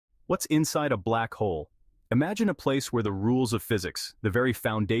What's inside a black hole? Imagine a place where the rules of physics, the very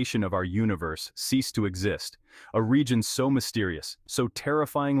foundation of our universe, cease to exist. A region so mysterious, so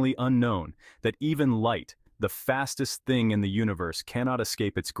terrifyingly unknown, that even light, the fastest thing in the universe, cannot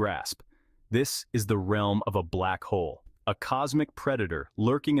escape its grasp. This is the realm of a black hole, a cosmic predator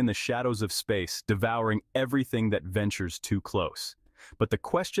lurking in the shadows of space, devouring everything that ventures too close. But the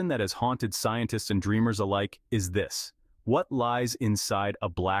question that has haunted scientists and dreamers alike is this: what lies inside a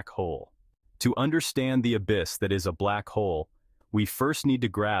black hole? To understand the abyss that is a black hole, we first need to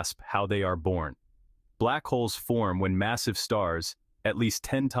grasp how they are born. Black holes form when massive stars, at least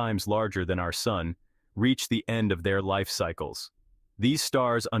 10 times larger than our Sun, reach the end of their life cycles. These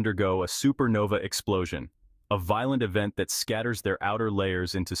stars undergo a supernova explosion, a violent event that scatters their outer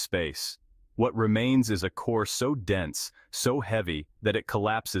layers into space. What remains is a core so dense, so heavy, that it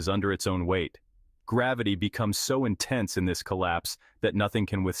collapses under its own weight. Gravity becomes so intense in this collapse that nothing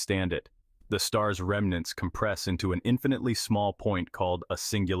can withstand it. The star's remnants compress into an infinitely small point called a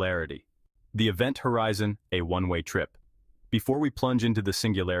singularity. The event horizon, a one-way trip. Before we plunge into the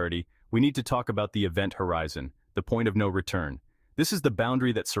singularity, we need to talk about the event horizon, the point of no return. This is the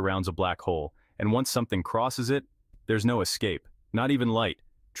boundary that surrounds a black hole, and once something crosses it, there's no escape, not even light,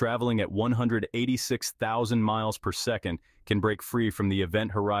 traveling at 186,000 miles per second, can break free from the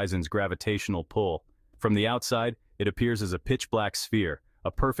event horizon's gravitational pull. From the outside, it appears as a pitch-black sphere,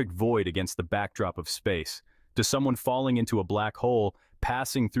 a perfect void against the backdrop of space. To someone falling into a black hole,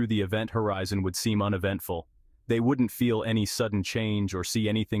 passing through the event horizon would seem uneventful. They wouldn't feel any sudden change or see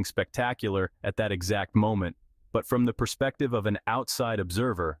anything spectacular at that exact moment. But from the perspective of an outside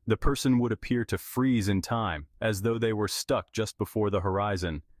observer, the person would appear to freeze in time, as though they were stuck just before the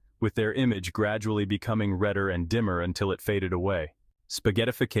horizon, with their image gradually becoming redder and dimmer until it faded away.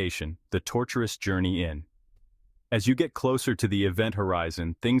 Spaghettification, the torturous journey in. As you get closer to the event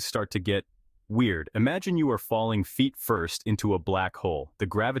horizon, things start to get weird. Imagine you are falling feet first into a black hole. The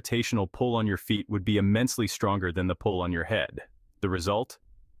gravitational pull on your feet would be immensely stronger than the pull on your head. The result?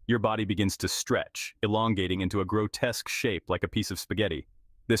 Your body begins to stretch, elongating into a grotesque shape like a piece of spaghetti.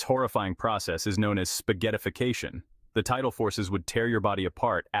 This horrifying process is known as spaghettification. The tidal forces would tear your body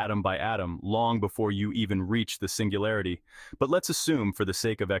apart, atom by atom, long before you even reach the singularity. But let's assume, for the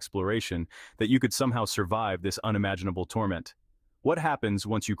sake of exploration, that you could somehow survive this unimaginable torment. What happens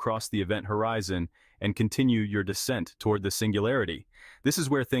once you cross the event horizon and continue your descent toward the singularity? This is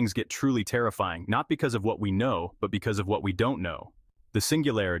where things get truly terrifying, not because of what we know, but because of what we don't know. The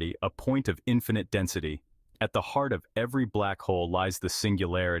singularity, a point of infinite density. At the heart of every black hole lies the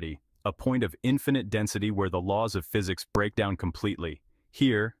singularity, a point of infinite density where the laws of physics break down completely.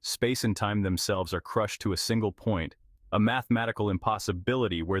 Here, space and time themselves are crushed to a single point, a mathematical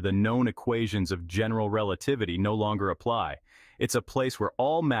impossibility where the known equations of general relativity no longer apply. It's a place where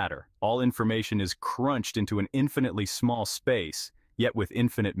all matter, all information is crunched into an infinitely small space, yet with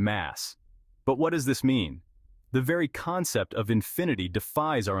infinite mass. But what does this mean? The very concept of infinity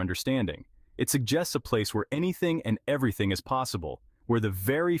defies our understanding. It suggests a place where anything and everything is possible, where the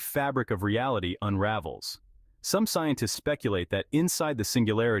very fabric of reality unravels. Some scientists speculate that inside the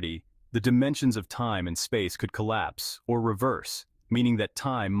singularity, the dimensions of time and space could collapse or reverse, meaning that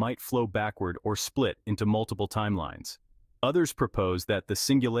time might flow backward or split into multiple timelines. Others propose that the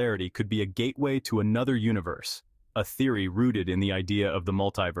singularity could be a gateway to another universe, a theory rooted in the idea of the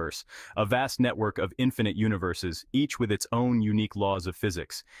multiverse, a vast network of infinite universes, each with its own unique laws of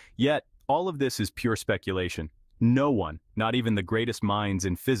physics. Yet, all of this is pure speculation. No one, not even the greatest minds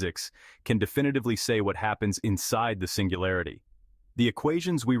in physics, can definitively say what happens inside the singularity. The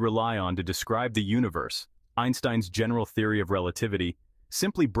equations we rely on to describe the universe, Einstein's general theory of relativity,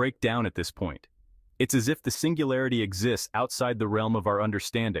 simply break down at this point. It's as if the singularity exists outside the realm of our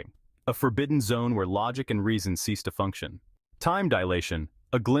understanding, a forbidden zone where logic and reason cease to function. Time dilation,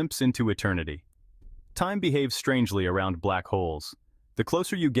 a glimpse into eternity. Time behaves strangely around black holes. The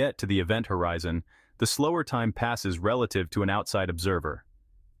closer you get to the event horizon, the slower time passes relative to an outside observer.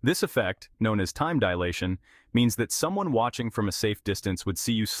 This effect, known as time dilation, means that someone watching from a safe distance would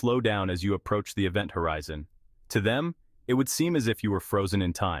see you slow down as you approach the event horizon. To them, it would seem as if you were frozen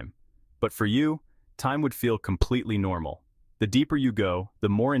in time. But for you, time would feel completely normal. The deeper you go, the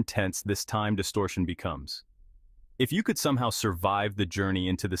more intense this time distortion becomes. If you could somehow survive the journey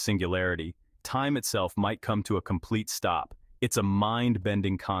into the singularity, time itself might come to a complete stop. It's a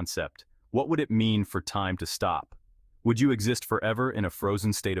mind-bending concept. What would it mean for time to stop? Would you exist forever in a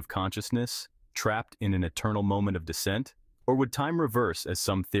frozen state of consciousness, trapped in an eternal moment of descent? Or would time reverse, as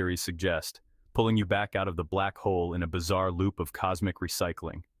some theories suggest, pulling you back out of the black hole in a bizarre loop of cosmic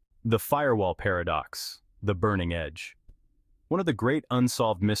recycling? The firewall paradox, the burning edge. One of the great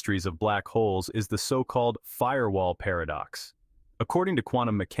unsolved mysteries of black holes is the so-called firewall paradox. According to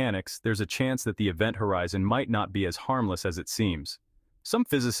quantum mechanics, there's a chance that the event horizon might not be as harmless as it seems. Some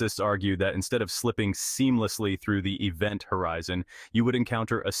physicists argue that instead of slipping seamlessly through the event horizon, you would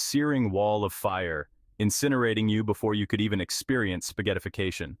encounter a searing wall of fire, incinerating you before you could even experience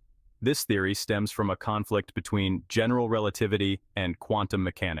spaghettification. This theory stems from a conflict between general relativity and quantum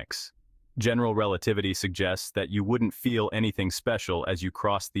mechanics. General relativity suggests that you wouldn't feel anything special as you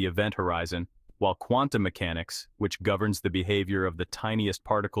cross the event horizon, while quantum mechanics, which governs the behavior of the tiniest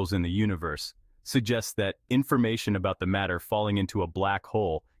particles in the universe, suggests that information about the matter falling into a black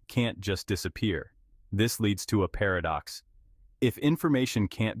hole can't just disappear. This leads to a paradox. If information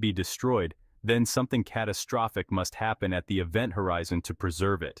can't be destroyed, then something catastrophic must happen at the event horizon to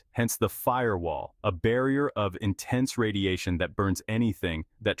preserve it. Hence the firewall, a barrier of intense radiation that burns anything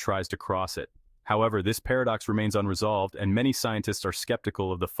that tries to cross it. However, this paradox remains unresolved, and many scientists are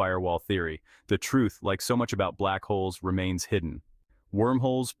skeptical of the firewall theory. The truth, like so much about black holes, remains hidden.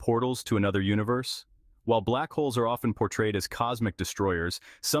 Wormholes, portals to another universe? While black holes are often portrayed as cosmic destroyers,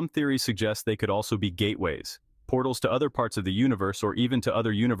 some theories suggest they could also be gateways, portals to other parts of the universe or even to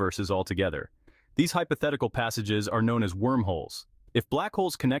other universes altogether. These hypothetical passages are known as wormholes. If black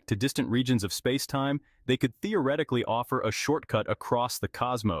holes connect to distant regions of space-time, they could theoretically offer a shortcut across the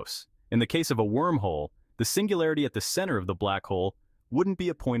cosmos. In the case of a wormhole, the singularity at the center of the black hole wouldn't be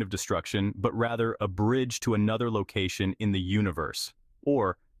a point of destruction, but rather a bridge to another location in the universe,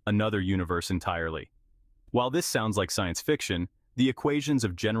 or another universe entirely. While this sounds like science fiction, the equations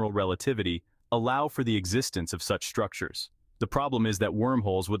of general relativity allow for the existence of such structures. The problem is that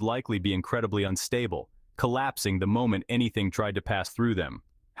wormholes would likely be incredibly unstable, collapsing the moment anything tried to pass through them.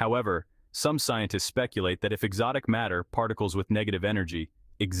 However, some scientists speculate that if exotic matter, particles with negative energy,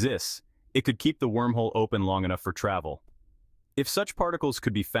 exists, it could keep the wormhole open long enough for travel. If such particles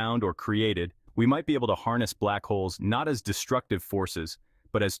could be found or created, we might be able to harness black holes not as destructive forces,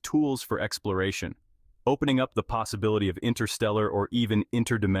 but as tools for exploration, opening up the possibility of interstellar or even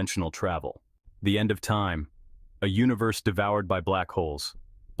interdimensional travel. The end of time. A universe devoured by black holes.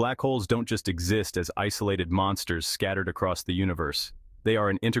 Black holes don't just exist as isolated monsters scattered across the universe. They are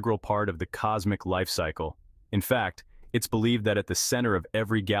an integral part of the cosmic life cycle. In fact, it's believed that at the center of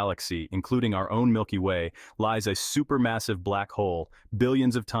every galaxy, including our own Milky Way, lies a supermassive black hole,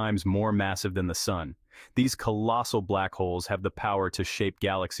 billions of times more massive than the Sun. These colossal black holes have the power to shape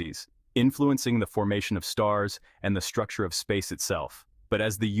galaxies, influencing the formation of stars and the structure of space itself. But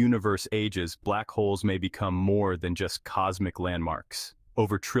as the universe ages, black holes may become more than just cosmic landmarks.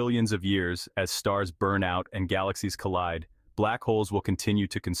 Over trillions of years, as stars burn out and galaxies collide, black holes will continue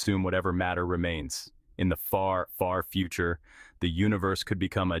to consume whatever matter remains. In the far, far future, the universe could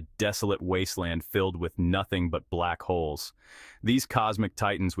become a desolate wasteland filled with nothing but black holes. These cosmic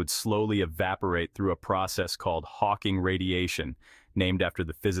titans would slowly evaporate through a process called Hawking radiation, named after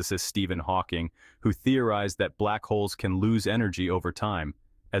the physicist Stephen Hawking, who theorized that black holes can lose energy over time.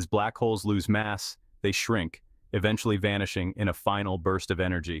 As black holes lose mass, they shrink, eventually vanishing in a final burst of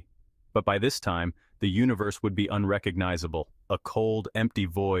energy. But by this time, the universe would be unrecognizable, a cold, empty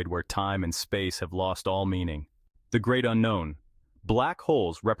void where time and space have lost all meaning. The great unknown. Black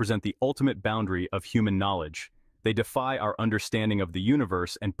holes represent the ultimate boundary of human knowledge. They defy our understanding of the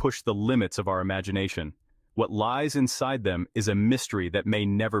universe and push the limits of our imagination. What lies inside them is a mystery that may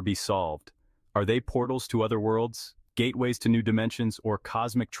never be solved. Are they portals to other worlds, gateways to new dimensions, or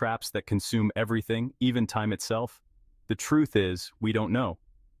cosmic traps that consume everything, even time itself? The truth is, we don't know.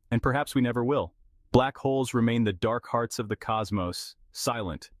 And perhaps we never will. Black holes remain the dark hearts of the cosmos,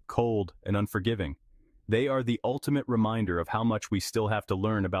 silent, cold, and unforgiving. They are the ultimate reminder of how much we still have to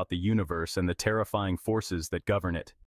learn about the universe and the terrifying forces that govern it.